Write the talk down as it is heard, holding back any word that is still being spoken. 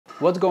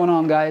What's going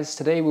on, guys?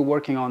 Today we're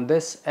working on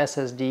this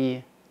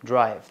SSD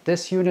drive.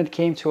 This unit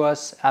came to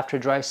us after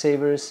Drive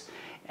Savers,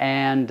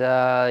 and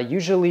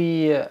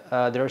usually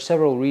there are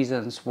several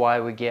reasons why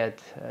we get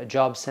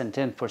jobs sent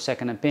in for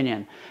second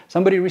opinion.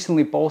 Somebody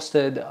recently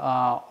posted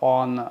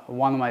on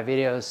one of my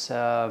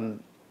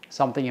videos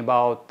something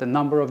about the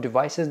number of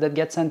devices that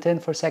get sent in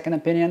for second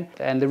opinion,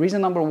 and the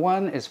reason number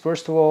one is,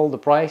 first of all, the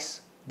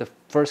price the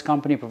first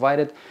company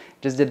provided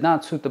just did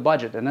not suit the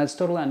budget, and that's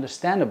totally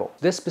understandable.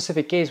 This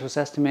specific case was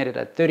estimated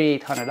at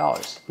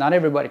 $3,800. Not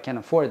everybody can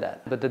afford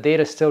that, but the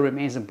data still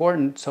remains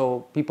important,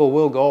 so people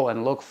will go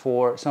and look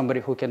for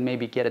somebody who can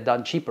maybe get it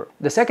done cheaper.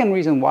 The second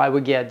reason why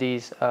we get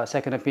these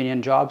second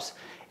opinion jobs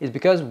is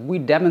because we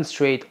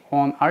demonstrate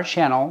on our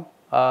channel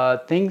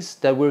things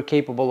that we're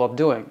capable of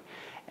doing.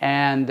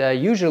 And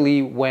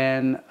usually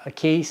when a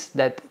case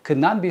that could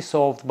not be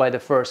solved by the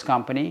first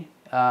company,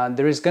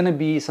 there is going to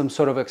be some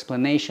sort of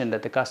explanation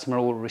that the customer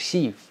will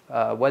receive,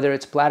 whether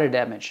it's platter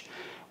damage,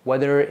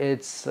 whether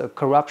it's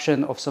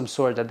corruption of some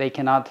sort that they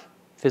cannot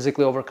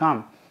physically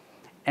overcome.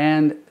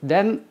 And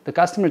then the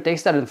customer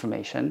takes that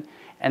information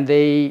and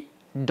they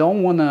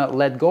don't want to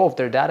let go of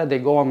their data. They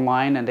go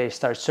online and they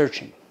start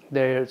searching.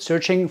 They're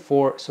searching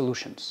for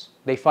solutions.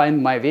 They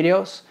find my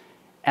videos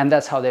and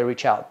that's how they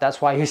reach out. That's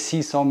why you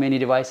see so many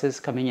devices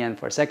coming in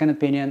for second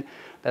opinion.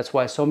 That's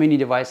why so many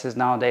devices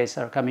nowadays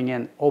are coming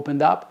in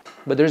opened up.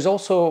 But there's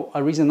also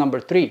a reason number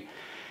three.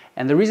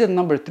 And the reason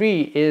number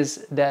three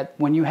is that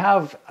when you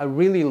have a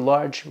really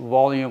large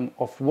volume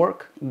of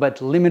work,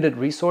 but limited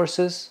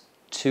resources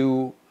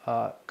to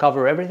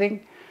cover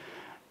everything,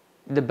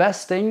 the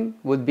best thing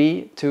would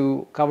be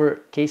to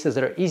cover cases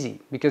that are easy,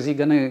 because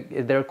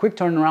they're a quick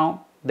turnaround,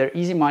 they're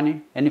easy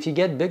money. And if you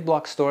get big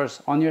block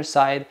stores on your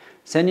side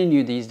sending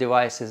you these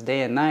devices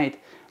day and night,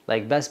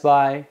 like Best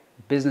Buy,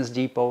 Business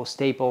Depot,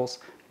 Staples,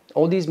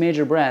 all these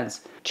major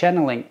brands,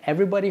 channeling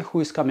everybody who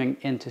is coming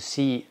in to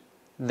see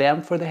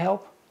them for the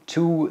help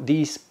to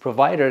these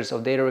providers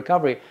of data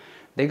recovery,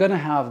 they're gonna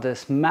have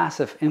this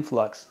massive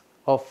influx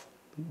of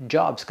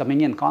jobs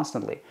coming in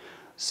constantly.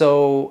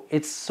 So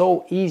it's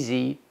so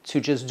easy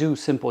to just do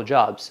simple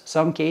jobs.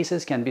 Some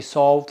cases can be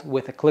solved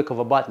with a click of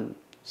a button,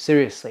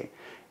 seriously.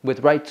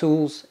 With right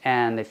tools,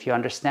 and if you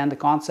understand the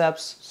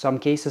concepts, some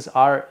cases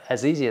are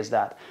as easy as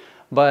that.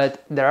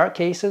 But there are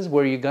cases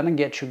where you're gonna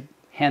get your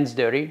hands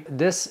dirty.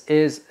 This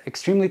is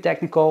extremely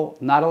technical.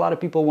 Not a lot of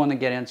people want to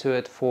get into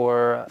it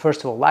for, first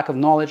of all, lack of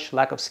knowledge,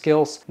 lack of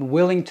skills,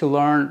 willing to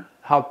learn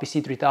how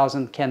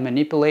PC3000 can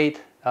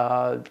manipulate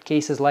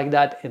cases like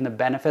that in the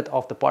benefit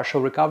of the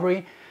partial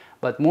recovery.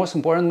 But most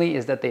importantly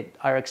is that they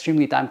are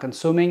extremely time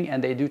consuming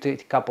and they do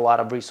take up a lot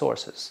of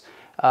resources.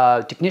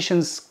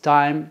 Technicians'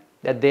 time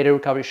at data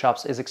recovery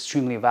shops is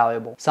extremely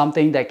valuable.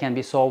 Something that can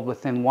be solved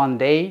within one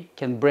day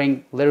can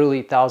bring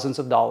literally thousands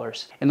of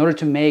dollars. In order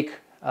to make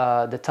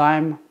the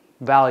time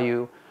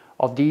value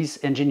of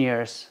these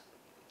engineers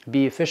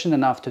be efficient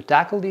enough to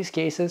tackle these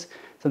cases,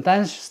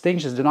 sometimes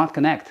things just do not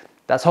connect.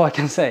 That's all I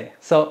can say.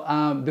 So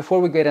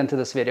before we get into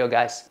this video,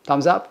 guys,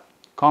 thumbs up,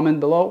 comment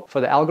below for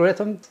the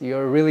algorithm.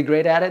 You're really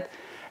great at it.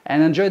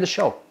 And enjoy the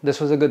show. This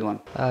was a good one.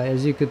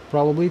 As you could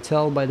probably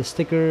tell by the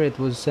sticker, it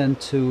was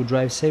sent to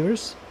Drive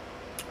Savers.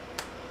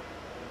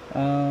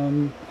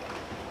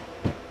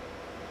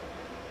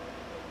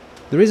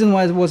 The reason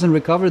why it wasn't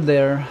recovered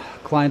there,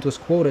 client was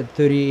quoted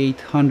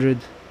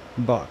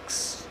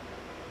 $3,800.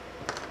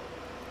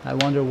 I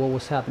wonder what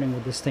was happening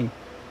with this thing.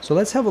 So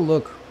let's have a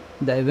look,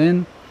 dive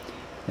in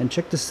and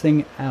check this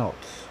thing out.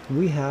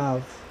 We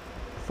have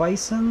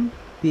Phison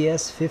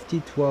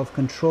PS5012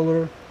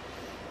 controller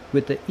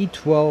with the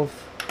E12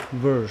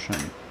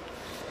 version.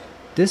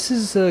 This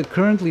is a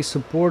currently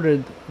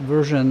supported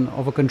version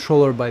of a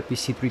controller by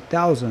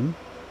PC3000.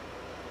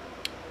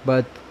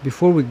 But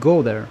before we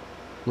go there,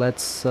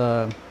 let's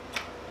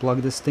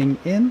plug this thing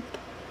in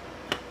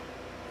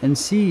and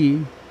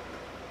see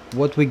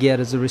what we get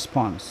as a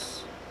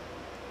response.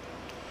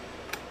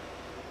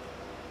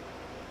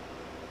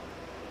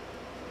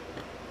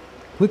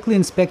 Quickly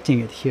inspecting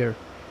it here.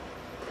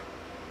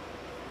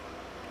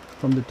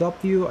 From the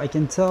top view, I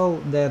can tell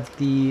that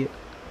the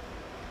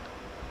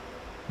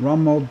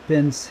ROM mode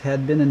pins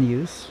had been in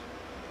use,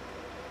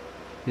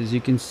 as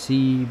you can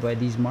see by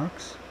these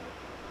marks.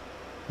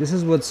 This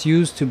is what's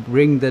used to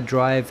bring the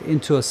drive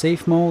into a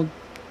safe mode,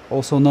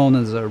 also known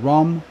as a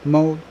ROM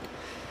mode.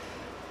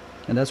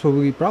 And that's what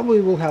we probably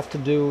will have to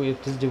do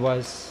if this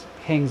device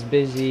hangs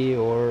busy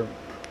or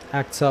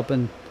acts up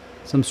in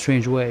some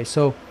strange way.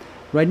 So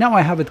right now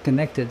I have it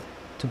connected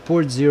to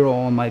port 0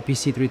 on my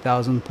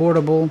PC3000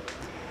 portable,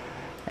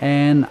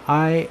 and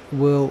I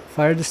will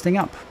fire this thing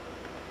up.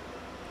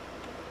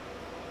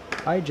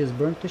 I just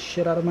burnt the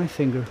shit out of my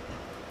finger.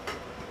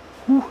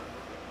 Whew.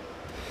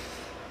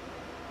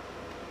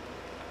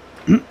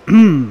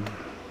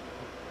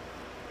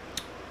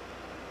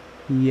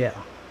 Yeah,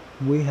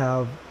 we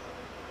have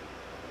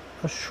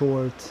a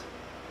short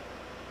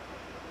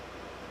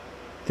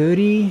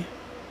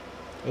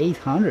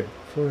 3,800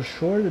 for a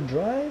short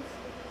drive.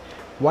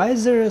 Why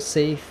is there a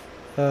safe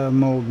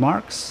mode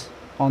marks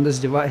on this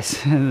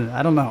device.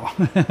 I don't know.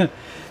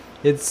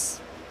 It's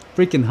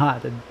freaking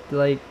hot.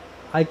 Like,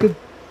 I could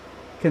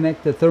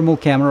connect the thermal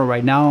camera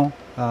right now.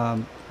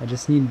 I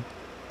just need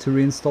to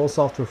reinstall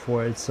software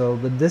for it. So,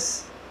 but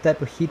this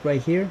type of heat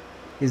right here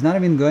is not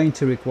even going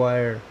to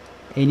require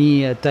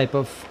any type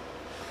of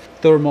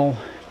thermal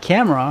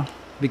camera,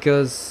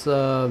 because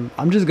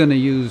I'm just gonna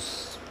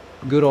use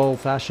good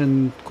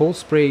old-fashioned cold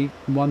spray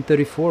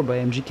 134 by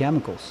MG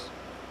Chemicals.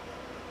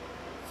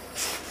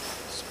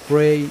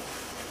 Spray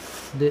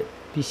the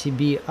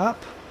PCB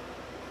up,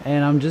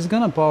 and I'm just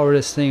gonna power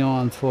this thing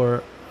on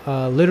for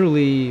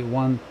literally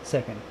 1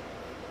 second.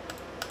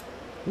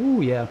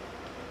 Ooh, yeah.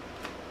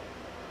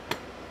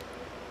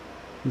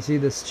 You see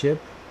this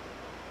chip,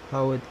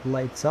 how it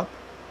lights up?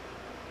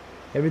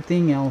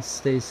 Everything else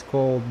stays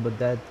cold, but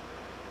that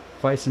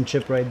Bison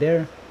chip right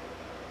there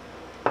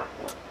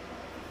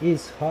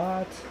is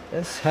hot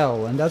as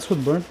hell, and that's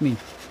what burnt me.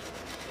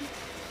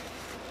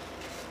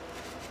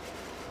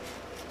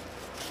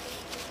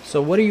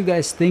 So what do you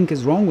guys think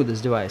is wrong with this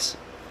device?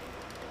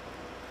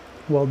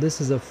 Well, this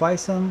is a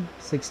Phison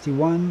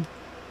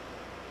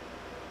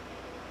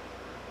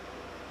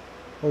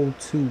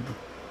 6102.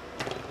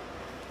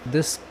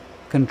 This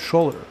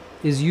controller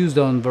is used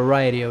on a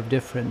variety of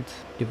different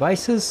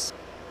devices.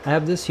 I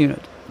have this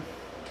unit.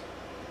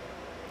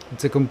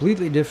 It's a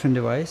completely different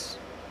device,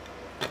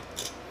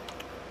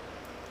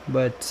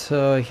 but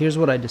here's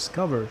what I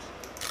discovered.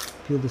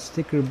 Peel the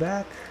sticker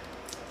back.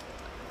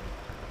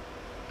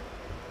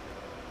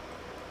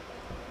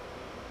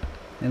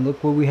 And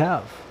look what we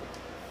have.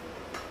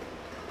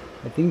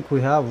 I think we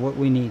have what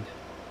we need.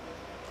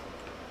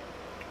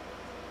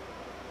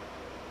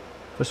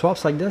 For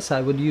swaps like this,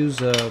 I would use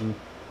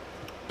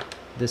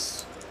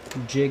this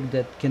jig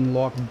that can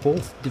lock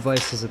both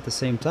devices at the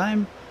same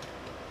time,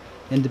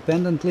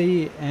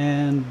 independently,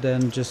 and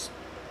then just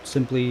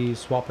simply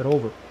swap it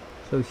over.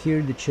 So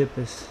here the chip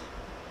is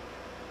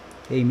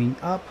aiming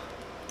up,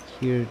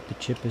 here the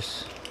chip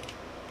is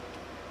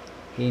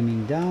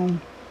aiming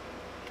down.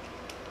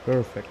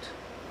 Perfect.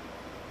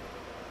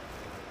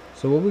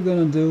 So what we're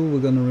gonna do, we're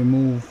gonna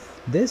remove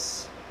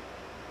this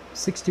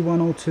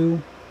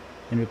 6102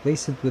 and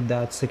replace it with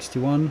that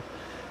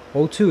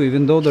 6102,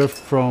 even though they're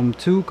from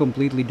two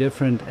completely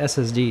different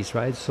SSDs,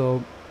 right?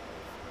 So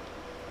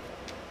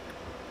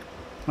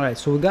alright,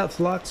 so we got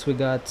flux, we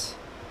got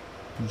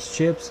these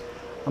chips.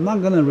 I'm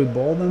not gonna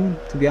reball them,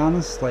 to be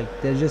honest. Like,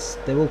 they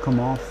will come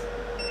off.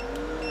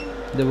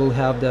 They will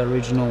have the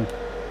original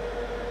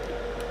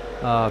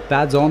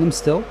pads on them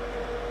still.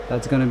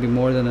 That's gonna be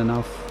more than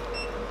enough.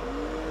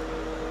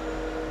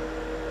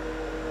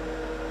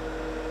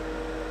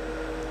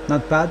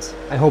 Not pads.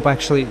 I hope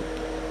actually,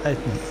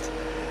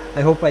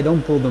 I hope I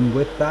don't pull them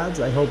with pads.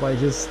 I hope I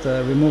just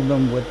remove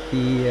them with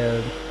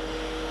the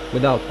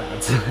without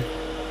pads.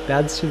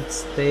 Pads should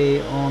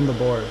stay on the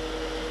board.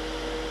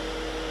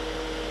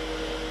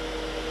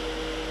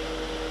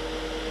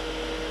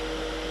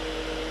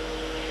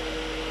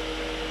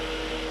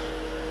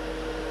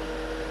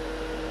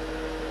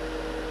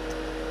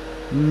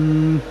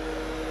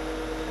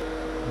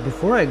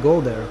 Before I go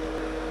there,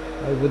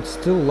 I would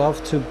still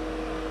love to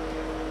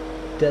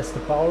test the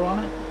power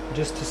on it,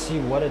 just to see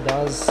what it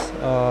does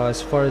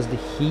as far as the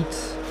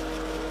heat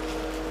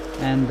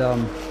and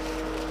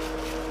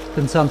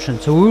consumption.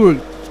 So we were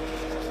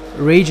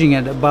raging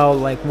at about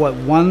like what,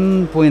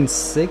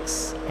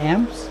 1.6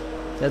 amps.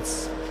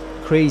 That's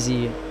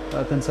crazy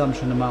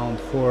consumption amount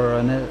for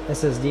an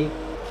SSD.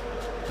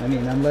 I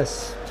mean,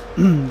 unless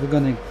we're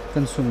gonna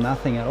consume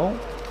nothing at all,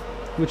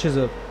 which is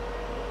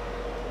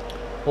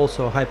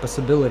also a high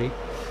possibility,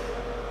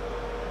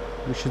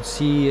 we should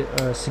see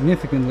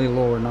significantly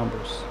lower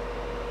numbers.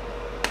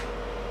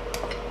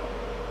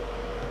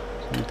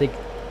 So we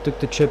took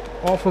the chip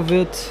off of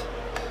it.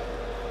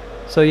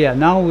 So yeah,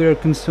 now we're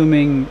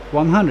consuming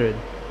 100.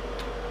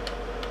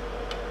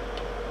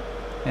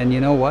 And you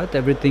know what?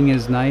 Everything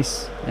is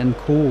nice and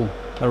cool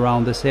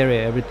around this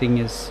area. Everything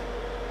is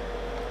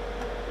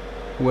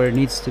where it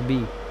needs to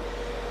be.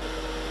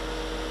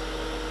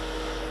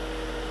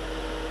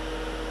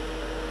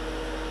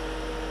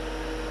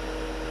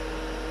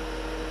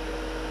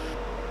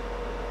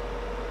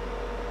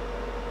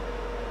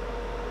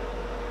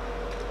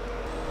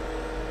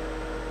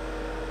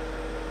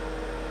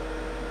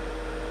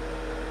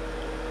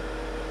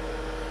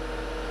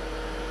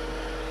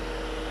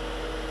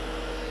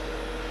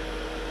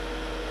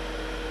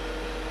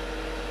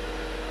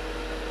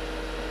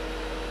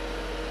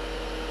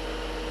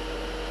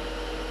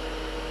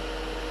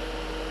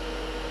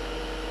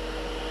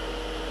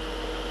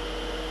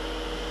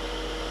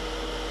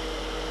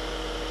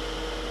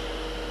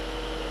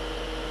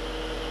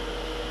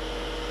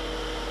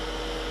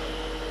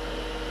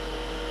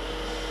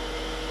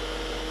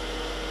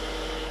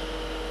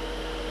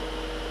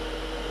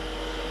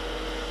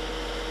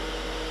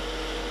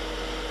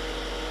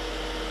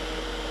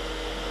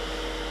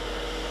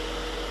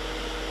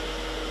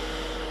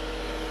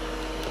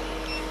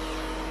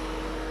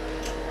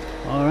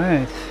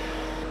 Alright,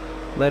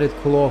 let it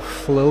cool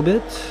off a little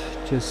bit,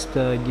 just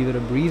give it a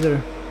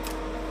breather.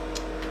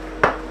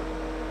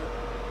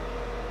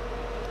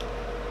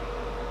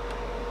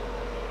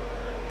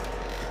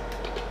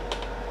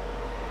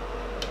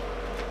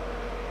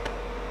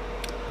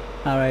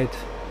 Alright,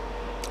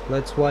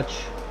 let's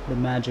watch the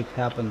magic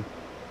happen.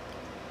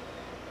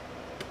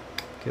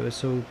 Okay,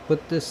 so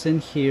put this in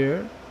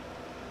here,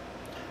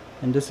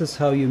 and this is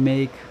how you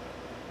make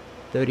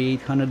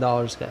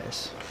 $3,800,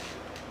 guys.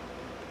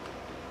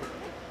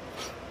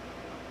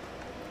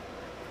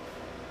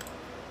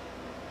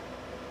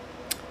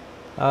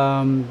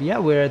 Yeah,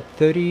 we're at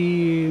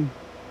 300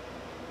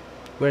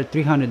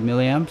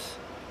 milliamps,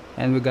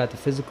 and we got the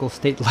physical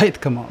state light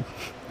come on.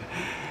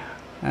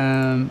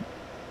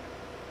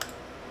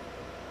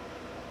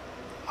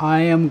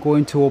 I am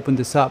going to open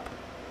this up,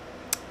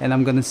 and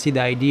I'm gonna see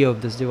the ID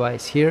of this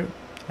device here,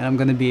 and I'm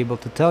gonna be able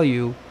to tell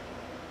you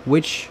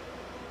which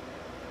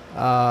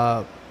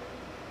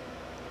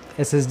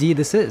SSD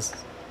this is.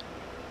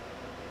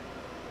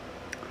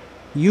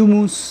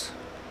 Humus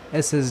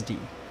SSD.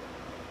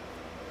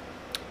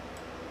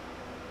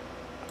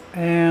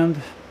 And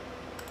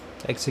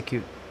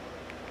execute.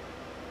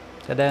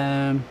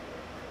 Ta-da!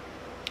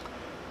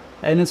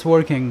 And it's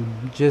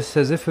working just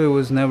as if it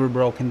was never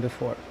broken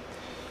before.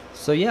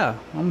 So yeah,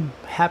 I'm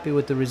happy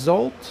with the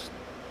result.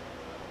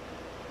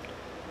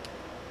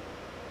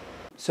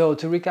 So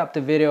to recap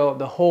the video,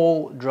 the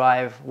whole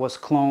drive was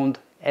cloned.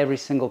 Every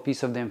single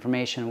piece of the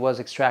information was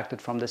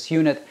extracted from this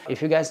unit.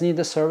 If you guys need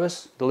the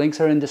service, the links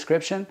are in the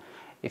description.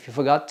 If you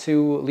forgot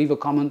to leave a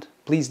comment,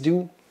 please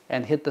do,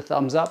 and hit the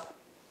thumbs up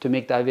to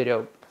make that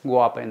video go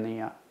up in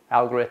the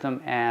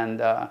algorithm,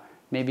 and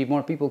maybe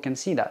more people can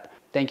see that.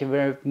 Thank you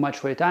very much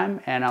for your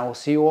time, and I will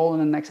see you all in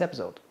the next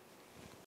episode.